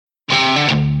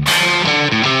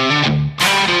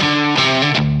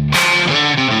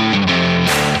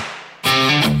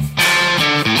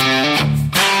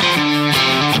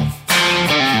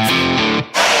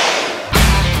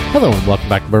Hello and welcome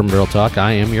back to Bourbon Barrel Talk.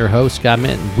 I am your host, Scott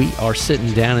Minton. We are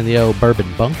sitting down in the old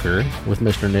bourbon bunker with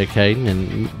Mr. Nick Hayden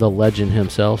and the legend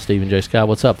himself, Stephen J. Scott.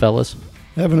 What's up, fellas?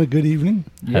 Having a good evening.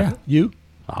 Yeah. You?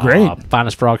 Great.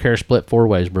 Finest frog hair split 4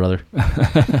 ways, brother.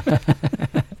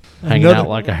 Hanging out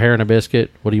like a hair in a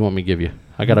biscuit. What do you want me to give you?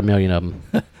 I got a million of them.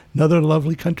 Another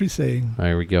lovely country saying.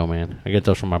 There we go, man. I get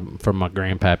those from my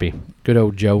grandpappy. Good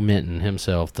old Joe Minton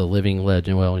himself, the living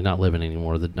legend. Well, he's not living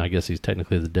anymore. I guess he's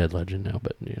technically the dead legend now,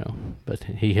 but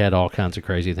he had all kinds of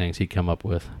crazy things he'd come up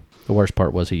with. The worst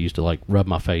part was he used to rub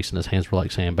my face and his hands were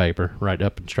like sandpaper, right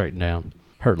up and straight and down.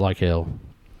 Hurt like hell.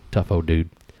 Tough old dude.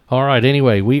 All right,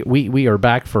 anyway, we are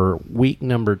back for week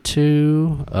number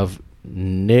 2 of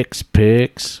Nick's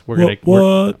Picks. What?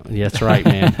 Yeah, that's right,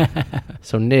 man.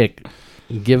 So Nick,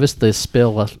 give us the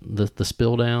spill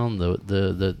down, what's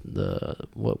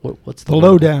the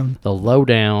lowdown? The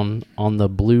lowdown on the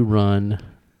Blue Run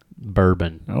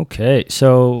bourbon. Okay,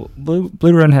 so Blue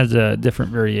Run has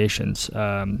different variations.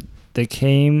 They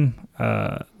came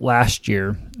last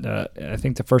year. I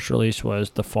think the first release was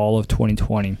the fall of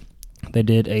 2020. They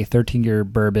did a 13-year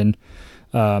bourbon.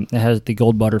 It has the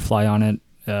gold butterfly on it.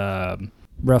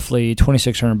 Roughly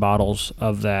 2,600 bottles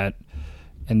of that.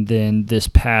 And then this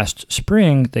past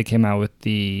spring, they came out with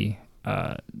the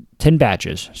 10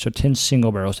 batches, so 10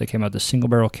 single barrels. They came out with the single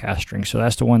barrel cask strength. So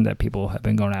that's the one that people have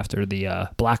been going after, the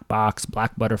black box,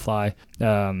 black butterfly.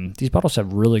 These bottles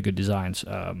have really good designs.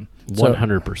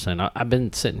 100%. I've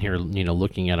been sitting here,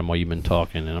 looking at them while you've been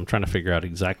talking, and I'm trying to figure out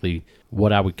exactly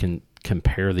what I would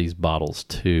compare these bottles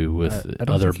to with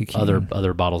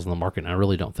other bottles in the market. And I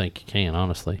really don't think you can,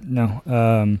 honestly.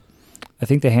 No. I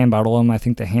think they hand bottle them. I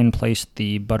think they hand place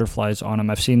the butterflies on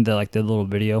them. I've seen the little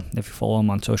video, if you follow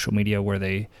them on social media, where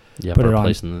they put it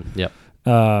on. Yep.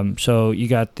 So you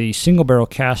got the single barrel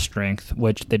cask strength,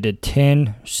 which they did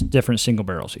 10 different single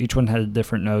barrels. Each one has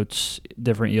different notes,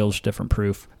 different yields, different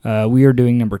proof. We are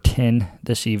doing number 10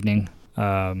 this evening.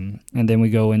 And then we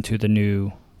go into the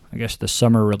new, I guess, the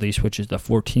summer release, which is the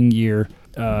 14-year.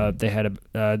 They had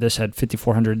this had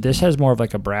 5,400. This has more of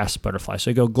like a brass butterfly. So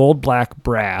you go gold, black,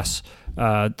 brass.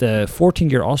 The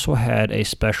 14-year also had a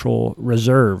special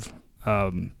reserve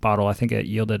bottle. I think it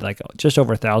yielded just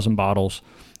over 1,000 bottles.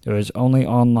 It was only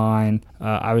online.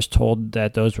 I was told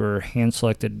that those were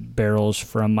hand-selected barrels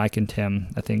from Mike and Tim.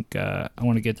 I think I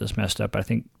want to get this messed up. I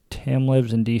think Tim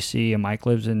lives in D.C. and Mike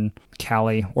lives in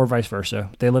Cali, or vice versa.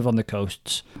 They live on the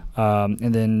coasts.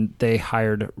 And then they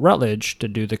hired Rutledge to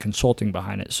do the consulting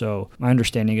behind it. So my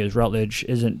understanding is Rutledge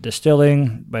isn't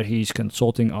distilling, but he's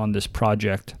consulting on this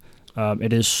project.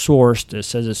 It is sourced. It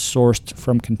says it's sourced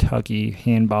from Kentucky,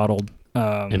 hand-bottled.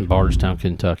 In Bardstown,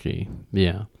 Kentucky.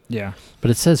 Yeah. Yeah. But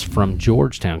it says from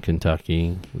Georgetown,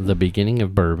 Kentucky, the beginning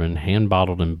of bourbon,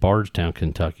 hand-bottled in Bardstown,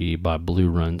 Kentucky by Blue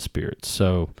Run Spirits.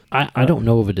 So I don't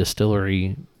know of a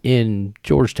distillery in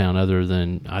Georgetown other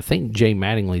than, I think Jay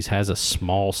Mattingly's has a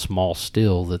small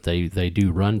still that they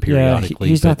do run periodically.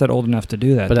 Yeah, he's not that old enough to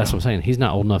do that. But that's what I'm saying. He's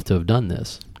not old enough to have done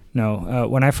this. No.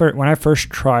 When I first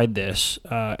tried this,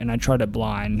 and I tried it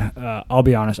blind, I'll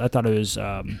be honest, I thought it was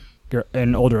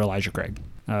an older Elijah Craig.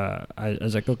 I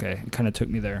was like, okay, it kind of took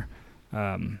me there.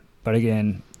 But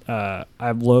again,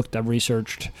 I've looked, I've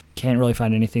researched, can't really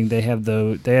find anything. They have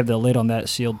the lid on that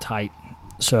sealed tight.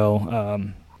 So,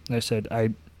 like I said, I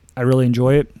really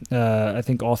enjoy it. I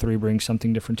think all three bring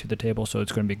something different to the table, so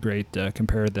it's going to be great to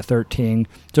compare the 13.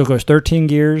 So it goes 13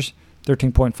 years,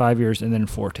 13.5 years, and then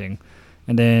 14.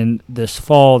 And then this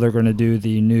fall, they're going to do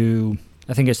the new,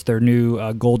 I think it's their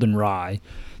new Golden Rye.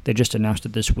 They just announced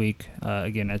it this week.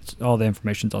 Again, it's all the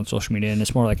information's on social media, and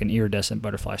it's more like an iridescent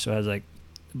butterfly, so it has like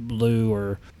blue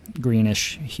or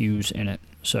greenish hues in it.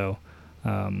 So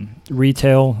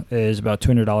retail is about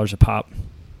 $200 a pop,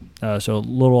 so a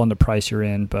little on the pricier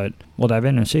end, but we'll dive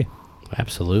in and see.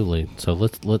 Absolutely. So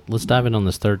let's dive in on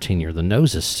this 13-year. The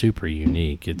nose is super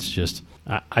unique. It's just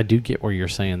I do get where you're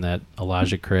saying that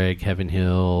Elijah Craig, Heaven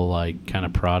Hill kind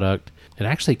of product. It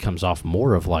actually comes off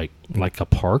more of like a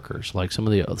Parker's, like some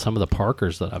of the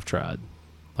Parkers that I've tried,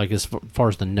 like as far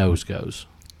as the nose goes.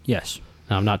 Yes.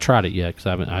 Now, I've not tried it yet because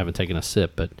I haven't taken a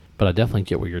sip, but I definitely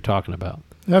get what you're talking about.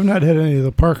 I've not had any of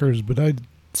the Parkers, but I'd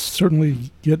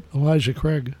certainly get Elijah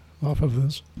Craig off of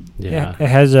this. Yeah. It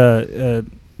has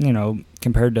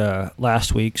compared to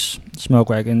last week's Smoke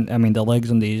Wagon, I mean, the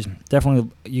legs on these, definitely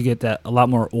you get that a lot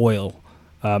more oil.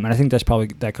 And I think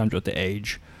that comes with the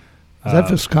age. Is that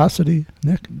viscosity,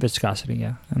 Nick? Viscosity,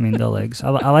 yeah. I mean, the legs. I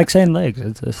like saying legs.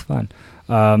 It's fun.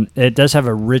 It does have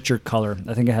a richer color.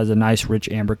 I think it has a nice, rich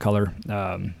amber color.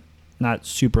 Not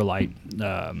super light.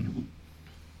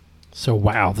 So,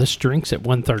 wow, this drink's at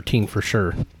 113 for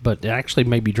sure. But it actually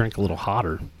made me drink a little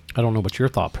hotter. I don't know what your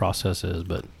thought process is,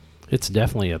 but it's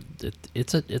definitely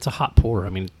it's a hot pour. I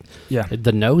mean, Yeah.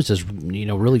 the nose is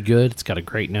really good. It's got a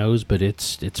great nose, but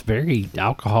it's very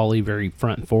alcohol-y, very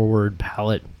front and forward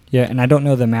palate. Yeah, and I don't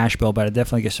know the mash bill, but I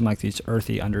definitely get some like these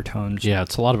earthy undertones. Yeah,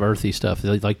 it's a lot of earthy stuff.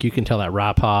 Like you can tell that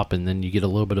rye pop, and then you get a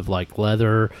little bit of like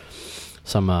leather,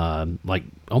 some like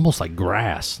almost like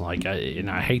grass. And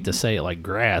I hate to say it like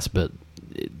grass, but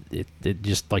it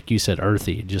just, like you said,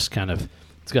 earthy. It just kind of,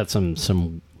 it's got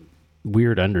some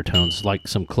weird undertones, like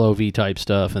some clovey type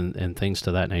stuff and things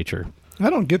to that nature. I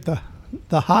don't get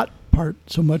the hot part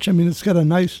so much. I mean, it's got a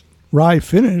nice rye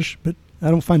finish, but I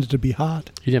don't find it to be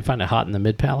hot. You didn't find it hot in the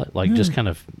mid palate, like just kind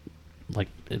of like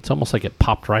it's almost like it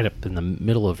popped right up in the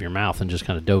middle of your mouth and just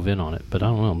kind of dove in on it. But I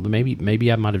don't know.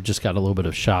 Maybe I might have just got a little bit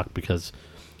of shock because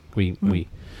we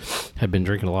have been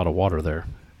drinking a lot of water there.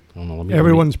 I don't know.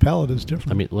 Everyone's palate is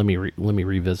different. Let me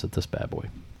revisit this bad boy.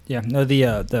 Yeah, no,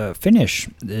 the finish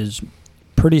is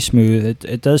pretty smooth.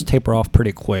 It does taper off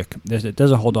pretty quick. It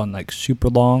doesn't hold on like super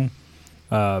long,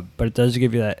 but it does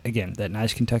give you that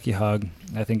nice Kentucky hug.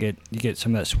 I think you get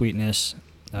some of that sweetness.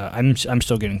 I'm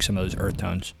still getting some of those earth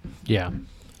tones. Yeah,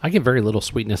 I get very little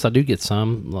sweetness. I do get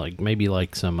some, like maybe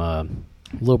like some a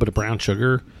little bit of brown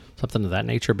sugar, something of that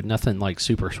nature, but nothing like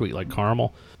super sweet like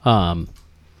caramel.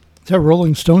 Is that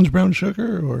Rolling Stones Brown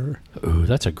Sugar or? Ooh,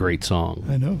 that's a great song.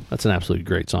 I know. That's an absolutely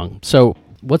great song. So,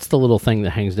 what's the little thing that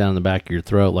hangs down in the back of your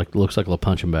throat, like looks like a little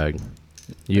punching bag?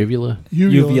 Uvula.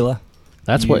 Uvula.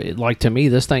 That's what, like, to me,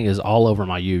 this thing is all over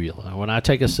my uvula. When I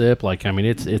take a sip, like, I mean,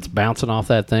 it's bouncing off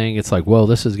that thing. It's like, whoa,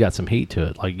 this has got some heat to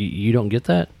it. Like, you don't get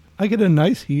that? I get a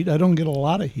nice heat. I don't get a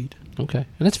lot of heat. Okay,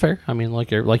 and it's fair. I mean,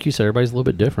 like you said, everybody's a little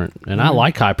bit different, and I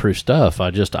like high proof stuff. I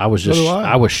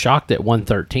was shocked at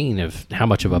 113 of how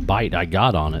much of a bite I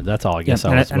got on it. That's all I guess.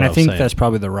 I think that's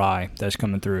probably the rye that's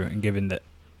coming through and giving that,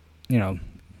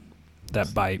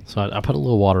 that bite. So I put a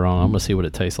little water on. I'm gonna see what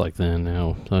it tastes like then.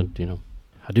 Now, I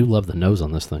do love the nose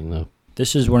on this thing though.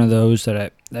 This is one of those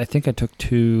that I think I took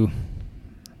to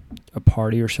a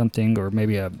party or something, or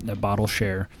maybe a bottle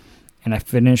share. And I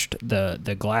finished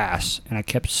the glass, and I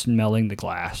kept smelling the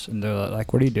glass. And they're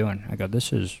like, what are you doing? I go,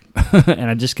 this is... and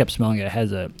I just kept smelling it. It has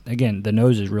the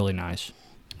nose is really nice.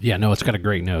 Yeah, no, it's got a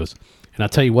great nose. And I'll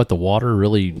tell you what, the water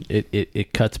really,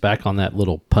 it cuts back on that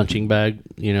little punching bag,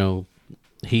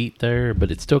 heat there. But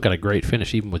it's still got a great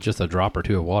finish, even with just a drop or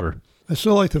two of water. I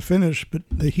still like the finish, but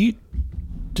the heat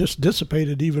just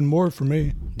dissipated even more for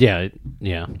me. Yeah.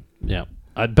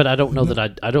 But I don't know that I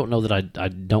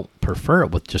don't prefer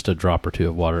it with just a drop or two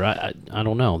of water. I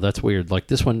don't know. That's weird. Like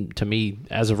this one to me,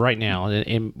 as of right now,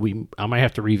 and I might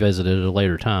have to revisit it at a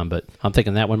later time. But I'm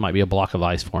thinking that one might be a block of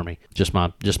ice for me. Just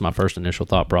my first initial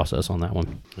thought process on that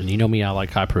one. And you know me, I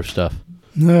like high proof stuff.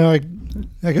 No, I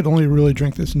could only really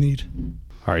drink this neat.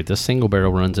 All right, this single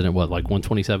barrel runs in at what, like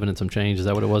 127 and some change? Is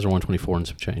that what it was, or 124 and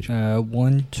some change?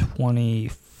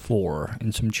 124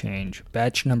 and some change.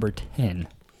 Batch number 10.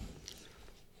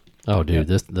 Oh, dude,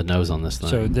 the nose on this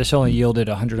thing. So this only yielded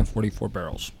 144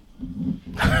 barrels.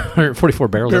 144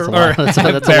 barrels, that's a lot.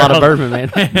 That's a lot of bourbon,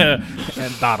 man.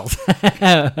 And bottles.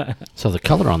 So the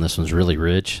color on this one's really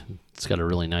rich. It's got a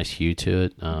really nice hue to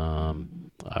it. I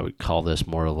would call this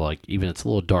more like, even it's a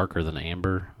little darker than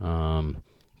amber.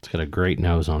 It's got a great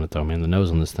nose on it, though, man. The nose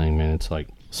on this thing, man, it's like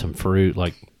some fruit,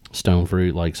 like stone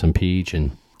fruit, like some peach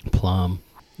and plum.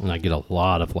 And I get a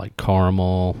lot of like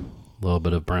caramel, a little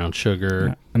bit of brown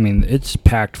sugar. I mean, it's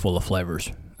packed full of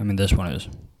flavors. I mean, this one is.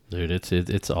 Dude,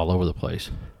 it's all over the place.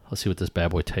 Let's see what this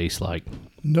bad boy tastes like.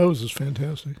 Nose is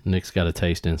fantastic. Nick's got a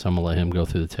taste in, so I'm going to let him go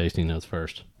through the tasting notes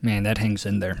first. Man, that hangs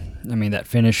in there. I mean, that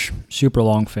finish, super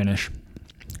long finish.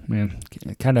 I mean,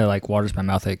 it kind of like waters my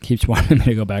mouth. It keeps wanting me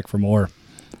to go back for more.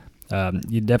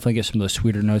 You definitely get some of those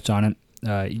sweeter notes on it.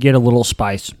 You get a little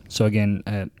spice. So again,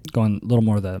 going a little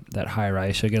more of that higher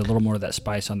ice. So you get a little more of that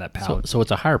spice on that palate. So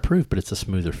it's a higher proof, but it's a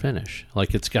smoother finish.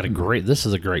 Like it's got this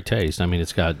is a great taste. I mean,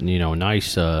 it's got, a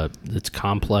nice, it's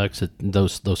complex.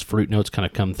 Those fruit notes kind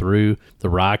of come through. The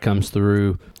rye comes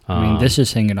through. I mean, this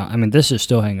is hanging on. I mean, this is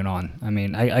still hanging on. I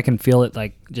mean, I can feel it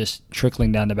like just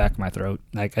trickling down the back of my throat.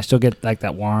 Like I still get like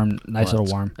that little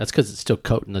warm. That's because it's still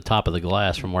coating the top of the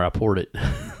glass from where I poured it.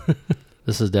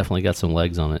 This has definitely got some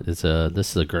legs on it. This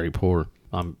is a great pour.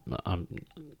 I'm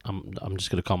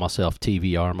just gonna call myself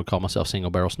TVR. I'm gonna call myself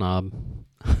single barrel snob.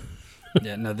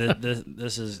 Yeah, no,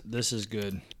 this is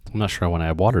good. I'm not sure I want to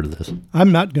add water to this.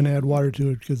 I'm not going to add water to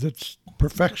it because it's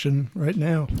perfection right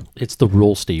now. It's the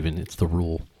rule, Steven. It's the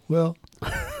rule. Well,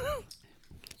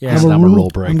 yeah, I'm a rule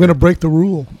breaker. I'm going to break the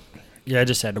rule. Yeah, I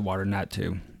just added water, not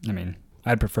two. I mean,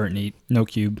 I'd prefer it neat, no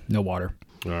cube, no water.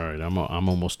 All right, I'm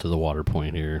almost to the water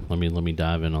point here. Let me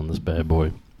dive in on this bad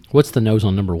boy. What's the nose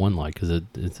on number 1 like? Is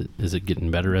it getting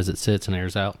better as it sits and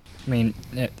airs out? I mean,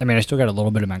 I still got a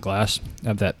little bit in my glass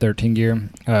of that 13 gear.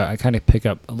 I kind of pick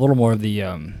up a little more of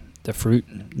the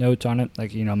fruit notes on it,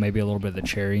 like, maybe a little bit of the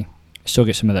cherry. Still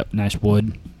get some of that nice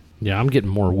wood. Yeah, I'm getting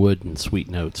more wood and sweet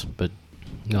notes, but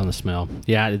on the smell.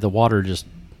 Yeah, the water just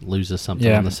loses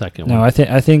something on the second one. No,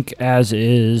 I think as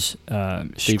is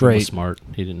Steven straight. was smart.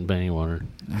 He didn't bang any water.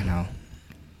 I know.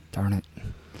 Darn it.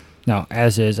 No,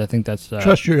 as is. I think that's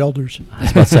Trust your elders. I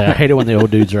was about to say, I hate it when the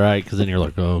old dude's right, because then you're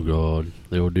like, oh, God,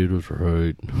 the old dude was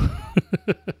right.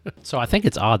 So I think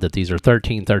it's odd that these are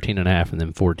 13, 13 and a half, and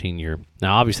then 14 year.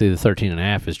 Now, obviously, the 13 and a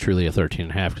half is truly a 13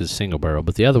 and a half because it's single barrel,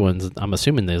 but the other ones, I'm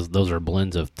assuming those are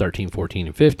blends of 13, 14,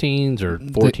 and 15s, or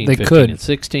 14, They 15, could. and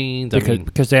 16s.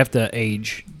 Because they have to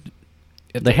age.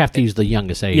 They have to use the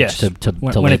youngest age Yes, to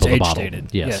when label it's the age bottle.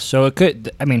 stated. Yes. So it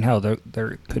could. Hell, there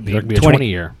could be There could be a 20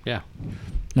 year. Yeah.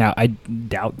 Now, I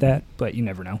doubt that, but you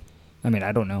never know.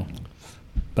 I don't know.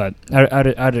 But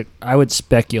I would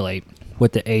speculate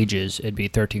what the age is. It'd be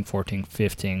 13, 14,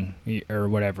 15, or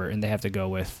whatever, and they have to go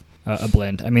with a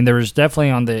blend. There was definitely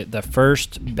on the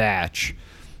first batch,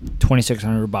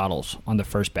 2,600 bottles on the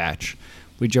first batch.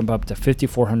 We jump up to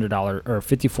 $5,400 or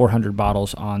 5,400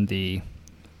 bottles on the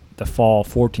fall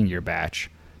 14-year batch,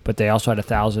 but they also had a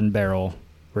 1,000-barrel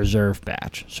reserve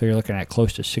batch. So you're looking at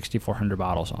close to 6,400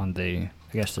 bottles on the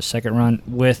second run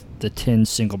with the 10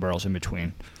 single barrels in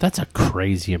between. That's a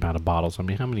crazy amount of bottles. How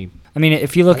many?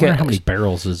 If you look at how many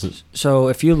barrels is it? So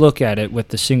if you look at it with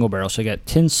the single barrel, so you got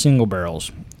 10 single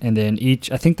barrels, and then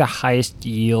each, I think the highest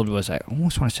yield was, I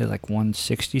almost want to say like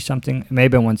 160 something. It may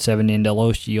have been 170, and the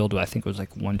lowest yield I think was like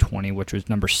 120, which was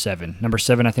number 7. Number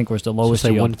 7 I think was the lowest So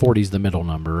say yield. 140 is the middle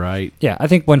number, right? Yeah, I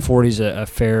think 140 is a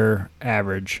fair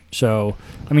average. So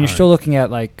you're All still looking at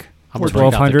like I'm gonna bring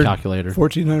out the 1,200. calculator.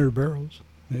 1,400 barrels.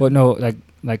 Yeah. Well, no, like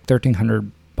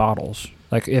 1,300 bottles.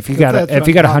 Like if you But got that's if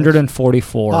you not got bottles.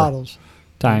 144 Bottles.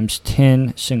 times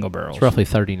 10 single barrels. It's roughly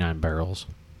 39 barrels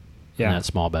in Yeah. that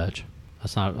small batch.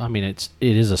 That's not. It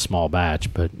is a small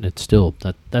batch, but it's still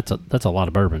that's a lot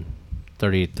of bourbon.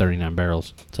 38, 39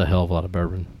 barrels. It's a hell of a lot of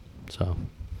bourbon. So,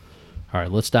 all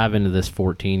right, let's dive into this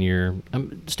 14-year.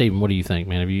 Stephen, what do you think,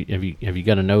 man? Have you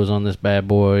got a nose on this bad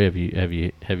boy? Have you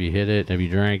hit it? Have you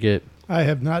drank it? I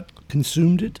have not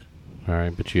consumed it. All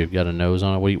right, but you've got a nose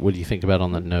on it. What do you think about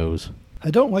on the nose? I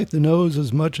don't like the nose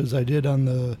as much as I did on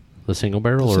the Single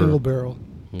barrel or single barrel.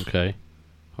 Okay.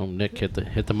 Oh, Nick, hit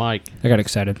the mic. I got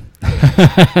excited.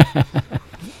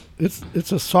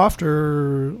 It's a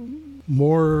softer,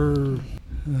 more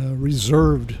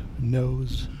reserved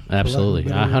nose.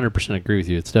 Absolutely, I I 100% agree with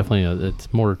you. It's definitely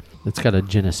it's got a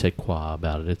je ne sais quoi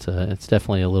about it. It's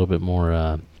definitely a little bit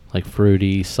more like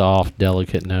fruity, soft,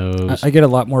 delicate nose. I get a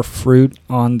lot more fruit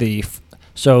on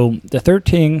so the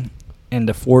 13 and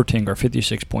the 14 are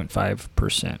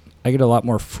 56.5%. I get a lot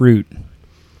more fruit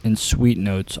and sweet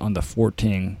notes on the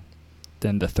 14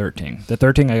 than the 13. The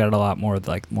 13 I got a lot more of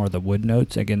the wood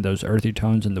notes. Again, those earthy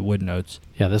tones and the wood notes.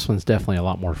 Yeah, this one's definitely a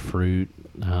lot more fruit.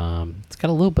 It's got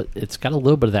a little bit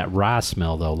of that rye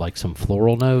smell though, like some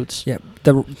floral notes. Yeah,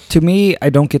 to me, I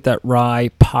don't get that rye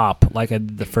pop like I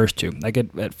did the first two. Like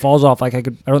it falls off. Like I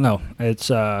don't know. It's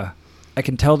I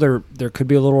can tell there could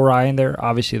be a little rye in there.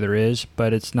 Obviously there is,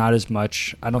 but it's not as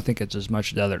much. I don't think it's as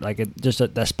much as the other. Like it just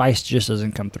the spice just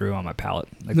doesn't come through on my palate.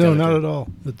 Like No, not at all.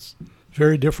 It's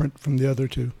very different from the other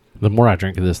two. The more I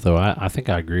drink of this, though, I think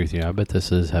I agree with you. I bet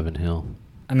this is Heaven Hill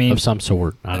of some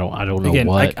sort. I don't know again,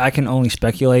 what. I can only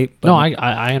speculate. But No,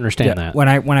 I understand that. When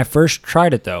I first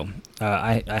tried it though,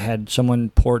 I had someone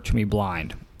pour it to me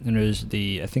blind, and it was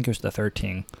I think it was the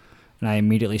 13, and I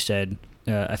immediately said,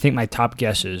 I think my top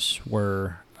guesses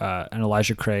were an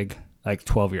Elijah Craig, like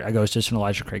 12 year. I go, is this an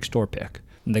Elijah Craig store pick?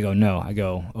 And they go, no. I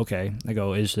go, okay. I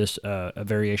go, is this a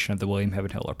variation of the William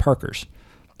Heaven Hill or Parker's?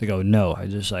 They go, no. I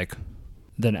just like,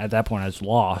 then at that point I was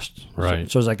lost. Right.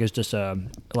 So it's like, it's just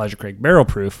Elijah Craig barrel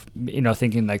proof,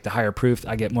 thinking like the higher proof,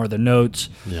 I get more of the notes.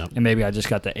 Yeah. And maybe I just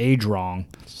got the age wrong.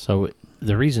 So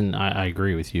the reason I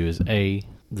agree with you is A,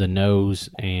 the nose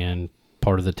and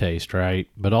part of the taste, right?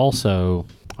 But also,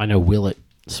 I know Willett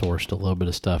sourced a little bit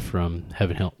of stuff from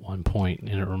Heaven Hill at one point, and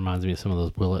it reminds me of some of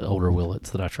those older Willets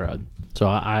that I tried. So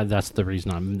that's the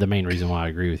main reason why I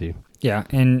agree with you. Yeah,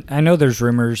 and I know there's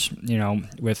rumors,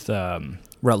 with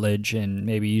Rutledge and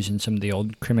maybe using some of the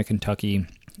old Cream of Kentucky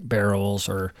barrels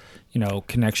or,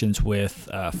 connections with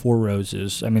Four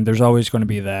Roses. I mean, there's always going to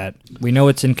be that. We know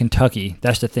it's in Kentucky.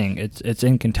 That's the thing. It's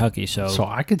in Kentucky. So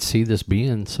I could see this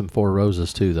being some Four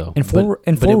Roses too, though. And Four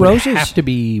but it would Roses have to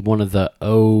be one of the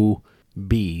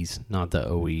Bs, not the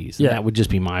OEs. Yeah. And that would just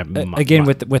be my Again,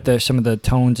 with some of the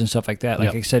tones and stuff like that. Like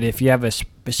Yep. I said, if you have a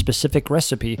specific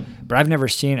recipe, but I've never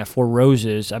seen a Four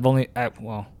Roses. I've only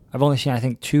seen I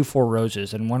think 2 Four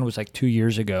Roses, and one was like 2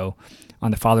 years ago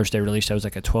on the Father's Day release. That was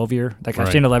like a 12-year. Like I've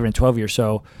Right. seen 11 and 12 years.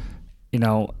 So,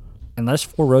 unless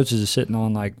Four Roses is sitting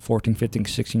on like 14, 15,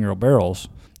 16-year-old barrels,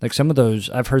 like some of those,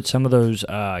 I've heard some of those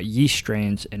yeast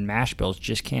strains in mash bills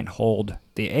just can't hold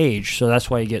the age. So that's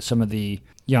why you get some of the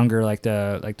younger, like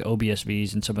the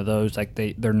OBSVs and some of those, like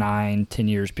they're 9, 10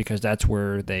 years, because that's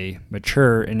where they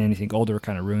mature, and anything older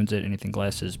kind of ruins it. Anything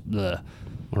less is bleh.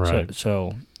 Right.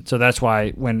 So that's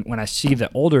why when I see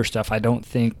the older stuff, I don't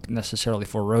think necessarily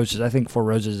Four Roses. I think Four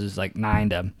Roses is like 9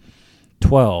 to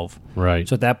 12. Right.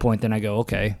 So at that point, then I go,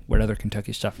 okay, what other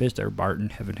Kentucky stuff is there? Barton,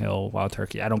 Heaven Hill, Wild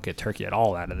Turkey. I don't get turkey at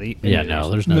all out of the. Yeah,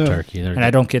 no, there's no No. turkey. And I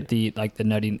don't get the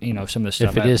nutty, some of the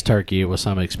stuff. If it is turkey, it was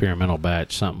some experimental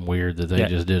batch, something weird that they Yeah.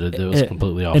 just did. It was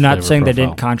completely off. And not flavor saying they profile.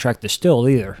 didn't contract distill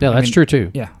either. Yeah, that's true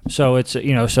too. Yeah. So it's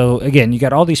so again, you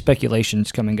got all these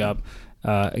speculations coming up.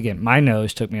 Again, my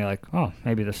nose took me like, oh,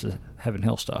 maybe this is Heaven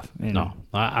Hill stuff. And No,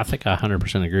 I think I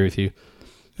 100% agree with you.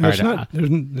 And it's All right, not.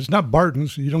 It's not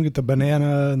Barton's. You don't get the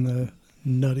banana and the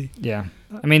nutty. Yeah.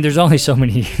 I mean, there's only so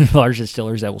many large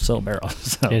distillers that will sell barrels.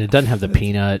 So. And it doesn't have the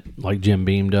peanut like Jim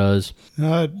Beam does.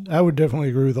 I would definitely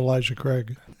agree with Elijah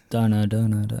Craig. Donna.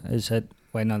 Is that?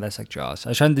 Wait, no, that's like Jaws. I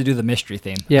was trying to do the mystery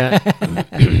theme. Yeah.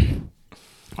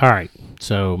 All right.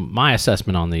 So my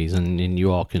assessment on these, and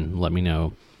you all can let me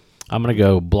know. I'm going to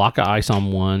go block of ice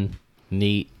on one,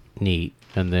 neat.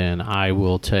 And then I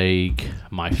will take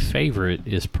my favorite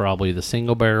is probably the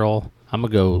single barrel. I'm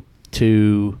going to go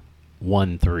 2,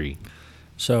 1, 3.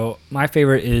 So my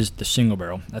favorite is the single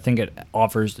barrel. I think it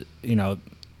offers,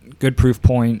 good proof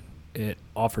point. It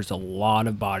offers a lot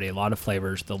of body, a lot of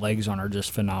flavors. The legs on are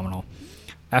just phenomenal.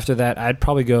 After that, I'd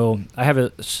probably go. I have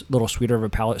a little sweeter of a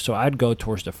palate, so I'd go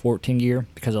towards the 14 year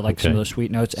because I like some of those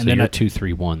sweet notes. So And then you're 2,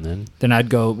 3, 1 then. Then I'd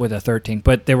go with a 13.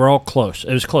 But they were all close.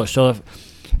 It was close. So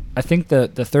I think the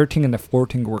 13 and the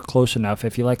 14 were close enough.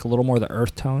 If you like a little more of the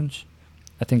earth tones,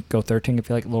 I think go 13. If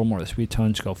you like a little more of the sweet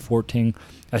tones, go 14.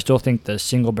 I still think the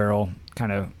single barrel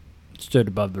kind of stood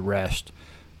above the rest.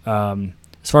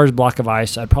 As far as block of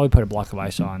ice, I'd probably put a block of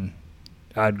ice on.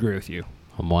 I'd agree with you.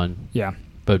 On one. Yeah.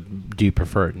 But do you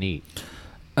prefer it neat?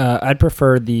 I'd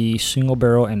prefer the single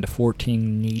barrel and the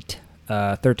 14 neat.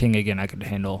 13, again, I could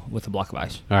handle with a block of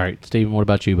ice. All right. Steven, what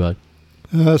about you, bud?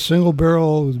 Single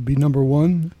barrel would be number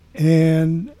 1.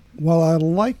 And while I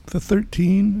like the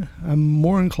 13, I'm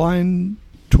more inclined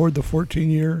toward the 14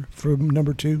 year from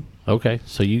number 2. Okay.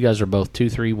 So you guys are both 2,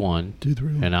 3, 1. 2,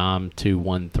 3, 1. And I'm 2,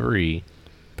 1, 3.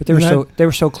 But they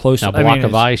were so close. Now, block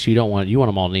of ice, you want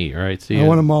them all neat, right? I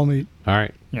want them all neat. All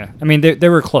right. Yeah, I mean they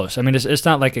were close. I mean it's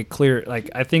not like a clear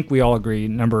I think we all agree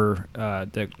number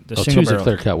the single two's barrel. a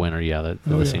clear cut winner. Yeah,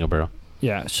 the single barrel.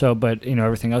 Yeah. So, but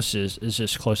everything else is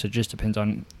just close. It just depends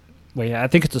on. Well, yeah, I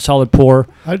think it's a solid pour.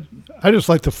 I just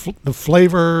like the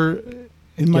flavor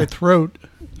in my throat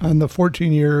on the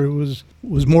 14 year. It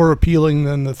was more appealing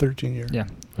than the 13 year. Yeah.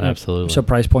 Absolutely. So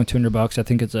price point $200. I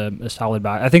think it's a solid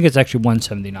buy. I think it's actually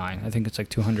 $179. I think it's like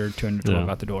 212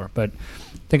 out the door, but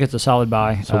I think it's a solid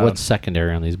buy. So what's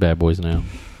secondary on these bad boys now?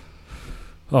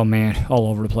 Oh man, all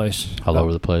over the place. All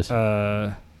over the place.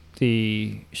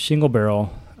 The single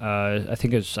barrel, I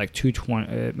think it's like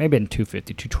 220, maybe in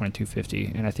 250, 220,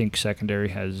 250, and I think secondary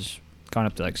has gone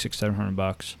up to like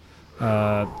 $600-700.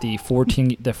 The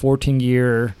 14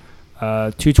 year.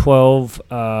 212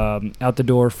 out the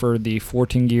door for the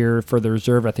 14 year. For the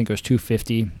reserve, I think it was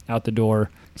 250 out the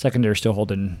door. Secondary still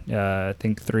holding I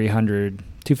think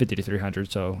 250 to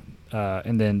 300. So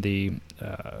and then the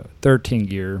 13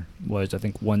 year was I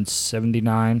think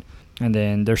 179, and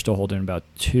then they're still holding about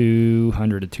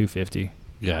 200 to 250.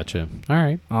 Gotcha. All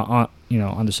right.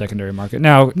 On the secondary market.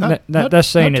 Now that's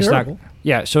saying it's terrible. not.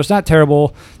 Yeah, so it's not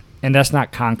terrible, and that's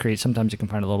not concrete. Sometimes you can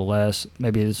find a little less.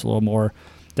 Maybe it's a little more.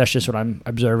 That's just what I'm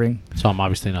observing. So I'm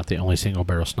obviously not the only single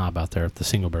barrel snob out there. If the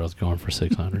single barrel's going for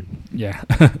 600. Yeah.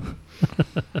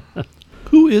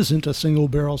 Who isn't a single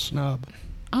barrel snob?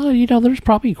 There's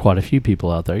probably quite a few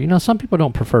people out there. Some people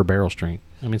don't prefer barrel strength.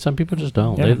 I mean, some people just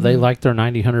don't. Yeah. They like their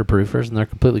 90-100 proofers, and they're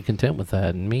completely content with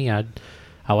that. And me, I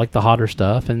like the hotter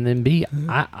stuff. And then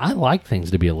I like things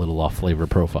to be a little off flavor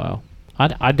profile.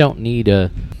 I don't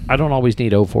always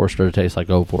need Old Forester to taste like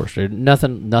Old Forester.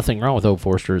 Nothing wrong with Old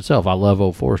Forester itself. I love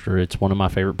Old Forester. It's one of my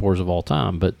favorite pours of all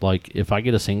time. But like if I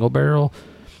get a single barrel,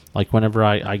 like whenever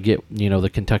I get the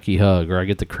Kentucky Hug, or I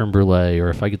get the creme brulee, or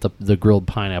if I get the grilled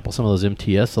pineapple, some of those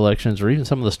MTS selections, or even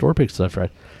some of the store pick stuff,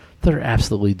 right? they're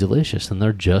absolutely delicious, and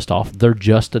they're just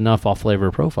enough off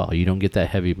flavor profile. You don't get that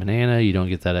heavy banana, you don't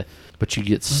get that, but you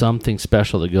get something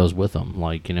special that goes with them.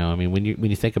 Like, I mean, when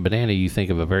you think of banana, you think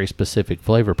of a very specific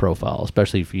flavor profile,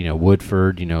 especially if,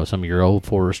 Woodford, some of your Old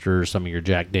Foresters, some of your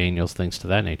Jack Daniels, things to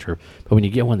that nature. But when you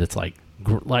get one that's like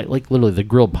literally the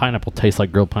grilled pineapple tastes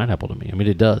like grilled pineapple to me. I mean,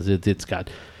 it does. It's got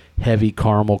heavy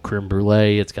caramel creme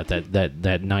brulee. It's got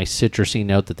that nice citrusy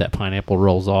note that pineapple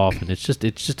rolls off, and it's just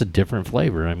a different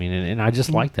flavor. I mean, and I just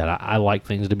like that. I like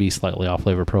things to be slightly off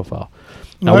flavor profile.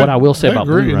 Now, what I will say about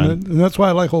Blue Run, and that's why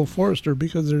I like Old Forester,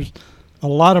 because there's a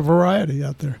lot of variety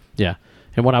out there. Yeah,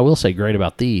 and what I will say great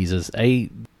about these is the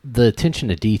attention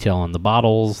to detail on the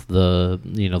bottles, the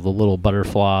little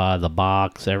butterfly, the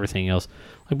box, everything else.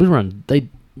 Like Blue Run, they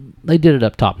did it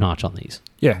up top notch on these.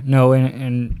 Yeah, no,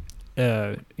 and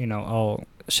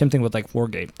same thing with like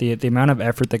Foregate. The amount of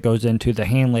effort that goes into the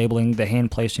hand labeling, the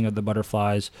hand placing of the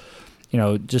butterflies,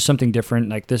 just something different.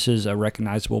 Like, this is a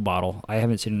recognizable bottle. I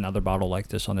haven't seen another bottle like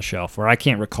this on the shelf, or I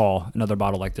can't recall another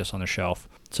bottle like this on the shelf.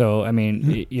 So, I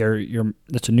mean,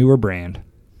 it's a newer brand.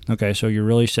 Okay, so you're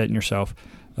really setting yourself.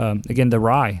 Again,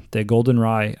 the golden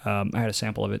rye, I had a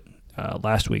sample of it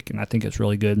last week, and I think it's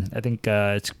really good. I think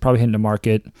it's probably hitting the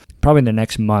market probably in the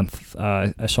next month.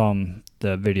 I saw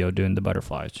the video doing the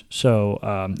butterflies. So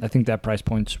I think that price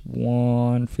point's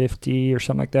 $150 or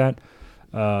something like that.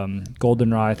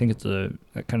 Golden rye, I think it's a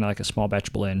kind of like a small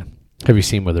batch blend. Have you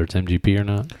seen whether it's MGP or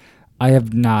not? I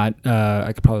have not.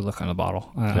 I could probably look on the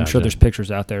bottle. I'm sure there's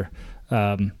pictures out there.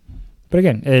 But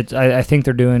again, I think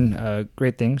they're doing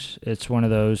great things. It's one of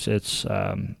those. It's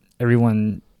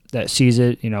everyone that sees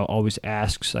it, always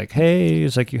asks, like, hey,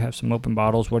 it's like, you have some open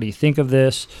bottles. What do you think of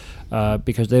this?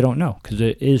 Because they don't know, because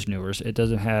it is newer. It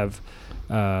doesn't have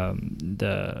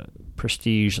the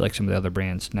prestige like some of the other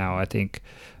brands. Now, I think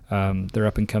they're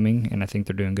up and coming, and I think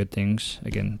they're doing good things.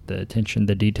 Again, the attention,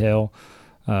 the detail,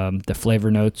 the flavor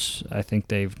notes, I think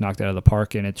they've knocked it out of the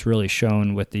park, and it's really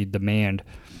shown with the demand.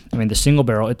 I mean, the single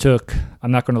barrel,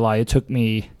 I'm not going to lie, it took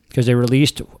me, because they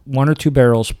released 1 or 2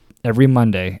 barrels every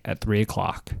Monday at 3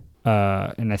 o'clock.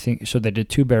 And I think, so they did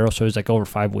 2 barrels, so it was like over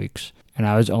 5 weeks. And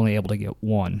I was only able to get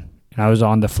 1. And I was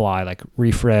on the fly, like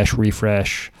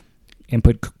refresh,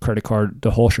 input credit card,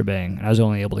 the whole shebang. And I was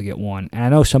only able to get 1. And I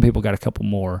know some people got a couple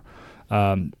more.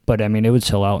 But I mean, it would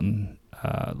sell out in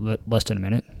less than a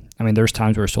minute. I mean, there's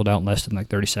times where it sold out in less than like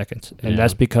 30 seconds. And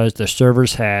that's because the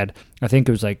servers had, I think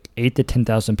it was like 8,000 to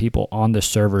 10,000 people on the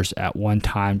servers at one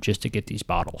time just to get these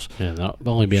bottles. Yeah,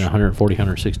 only being 140,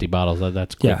 160 bottles,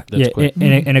 that's quick. Yeah, that's quick.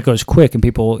 And it goes quick, and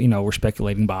people, were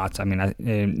speculating bots. I mean,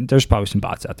 and there's probably some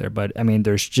bots out there, but I mean,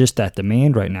 there's just that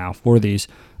demand right now for these.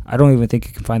 I don't even think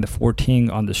you can find the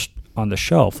 14 on the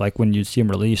shelf. Like, when you see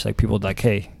them released, like, people like,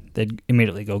 hey, they'd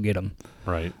immediately go get them.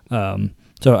 Right.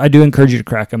 So I do encourage you to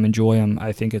crack them, enjoy them.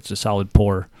 I think it's a solid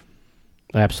pour.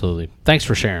 Absolutely. Thanks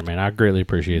for sharing, man. I greatly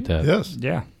appreciate that. Yes.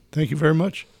 Yeah. Thank you very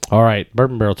much. All right,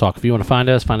 Bourbon Barrel Talk. If you want to find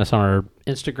us on our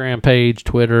Instagram page,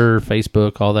 Twitter,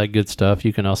 Facebook, all that good stuff.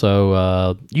 You can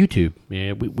also YouTube.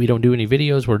 Yeah, we don't do any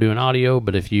videos. We're doing audio,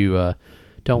 but if you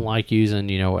don't like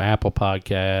using, Apple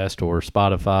Podcast or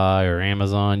Spotify or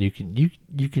Amazon, you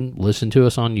can listen to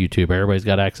us on YouTube. Everybody's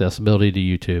got accessibility to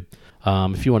YouTube.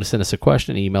 If you want to send us a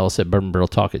question, email us at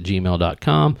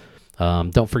bourbonbarreltalk@gmail.com.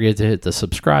 Don't forget to hit the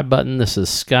subscribe button. This is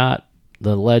Scott,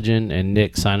 the legend, and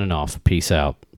Nick signing off. Peace out.